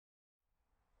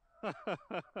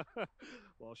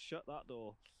Well, shut that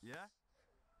door. Yeah?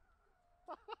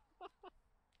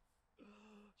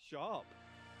 Sharp.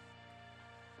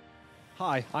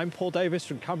 Hi, I'm Paul Davies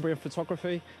from Cambrian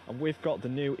Photography, and we've got the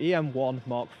new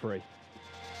E-M1iii.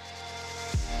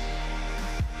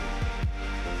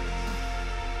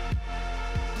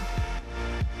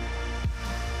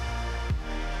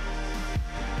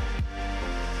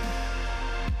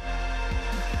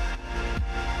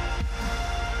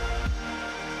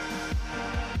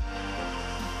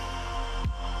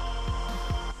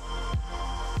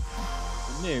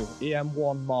 The new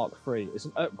E-M1iii is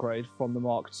an upgrade from the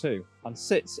Mark II and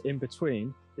sits in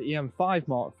between the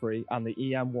E-M5iii and the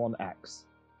E-M1X.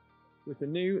 With the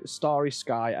new Starry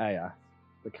Sky AF,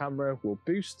 the camera will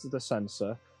boost the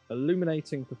sensor,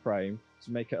 illuminating the frame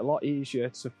to make it a lot easier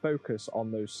to focus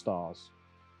on those stars.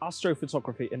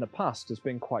 Astrophotography in the past has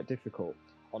been quite difficult.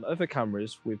 On other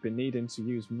cameras, we've been needing to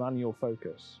use manual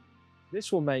focus.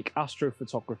 This will make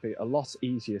astrophotography a lot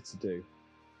easier to do.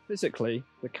 Physically,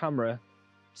 the camera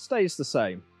stays the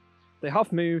same. They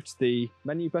have moved the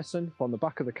menu button from the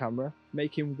back of the camera,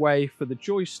 making way for the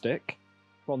joystick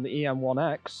from the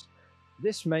E-M1X.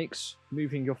 This makes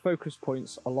moving your focus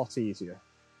points a lot easier.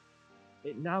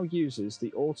 It now uses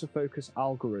the autofocus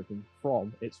algorithm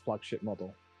from its flagship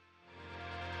model.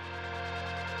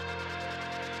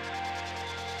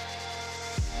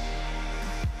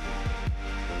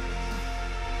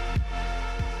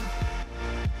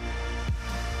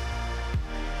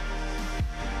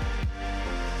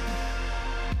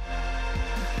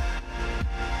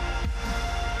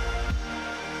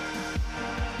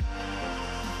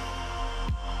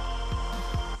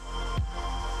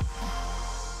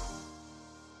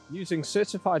 Using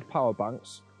certified power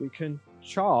banks, we can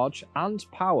charge and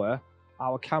power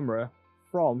our camera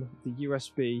from the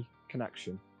USB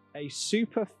connection. A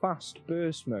super fast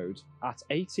burst mode at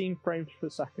 18 frames per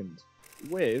second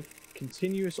with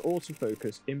continuous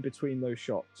autofocus in between those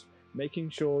shots, making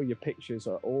sure your pictures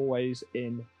are always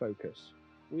in focus.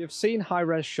 We have seen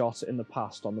high-res shots in the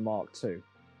past on the Mark II,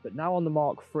 but now on the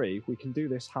Mark III we can do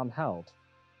this handheld.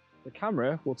 The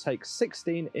camera will take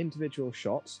 16 individual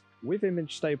shots with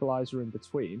image stabilizer in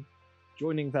between,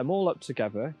 joining them all up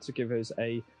together to give us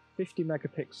a 50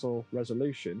 megapixel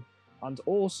resolution and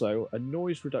also a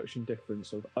noise reduction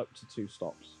difference of up to 2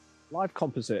 stops. Live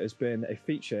composite has been a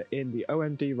feature in the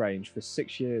OMD range for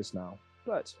 6 years now,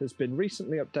 but has been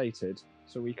recently updated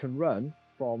so we can run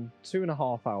from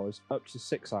 2.5 hours up to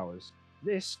 6 hours.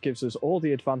 This gives us all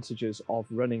the advantages of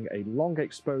running a long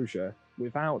exposure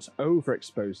without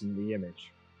overexposing the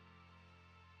image.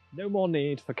 No more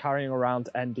need for carrying around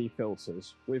ND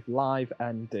filters with Live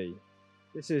ND.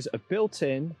 This is a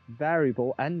built-in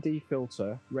variable ND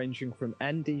filter ranging from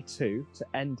ND2 to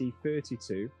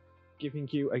ND32, giving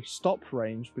you a stop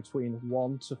range between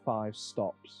 1 to 5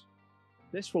 stops.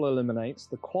 This will eliminate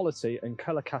the quality and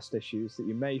color cast issues that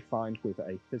you may find with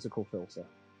a physical filter.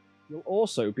 You'll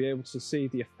also be able to see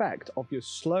the effect of your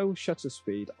slow shutter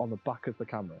speed on the back of the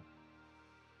camera.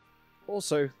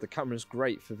 Also, the camera is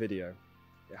great for video.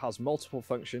 It has multiple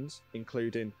functions,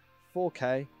 including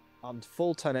 4K and full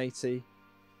 1080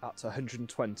 at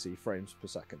 120 frames per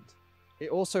second.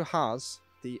 It also has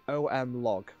the OM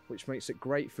log, which makes it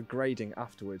great for grading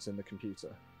afterwards in the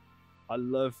computer. I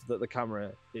love that the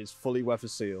camera is fully weather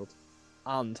sealed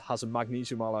and has a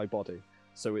magnesium alloy body,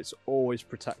 so it's always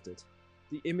protected.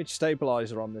 The image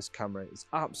stabilizer on this camera is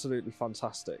absolutely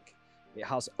fantastic. It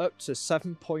has up to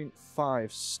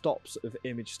 7.5 stops of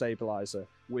image stabilizer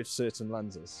with certain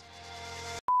lenses.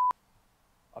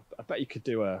 I bet you could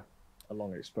do a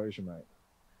long exposure, mate.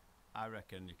 I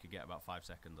reckon you could get about 5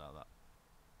 seconds out of that.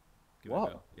 Give What?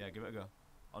 it a go. Yeah, give it a go.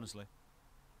 Honestly.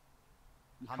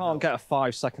 You can't get a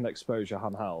 5-second exposure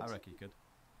handheld. I reckon you could.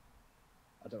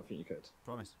 I don't think you could.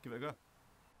 Promise. Give it a go.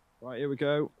 Right, here we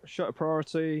go. Shutter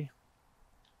priority.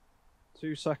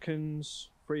 2 seconds.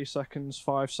 3 seconds,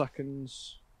 5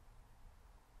 seconds.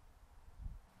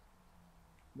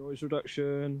 Noise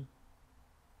reduction.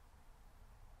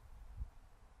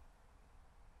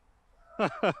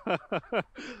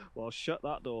 Well, shut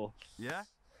that door. Yeah?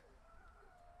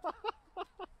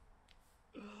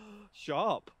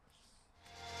 Sharp.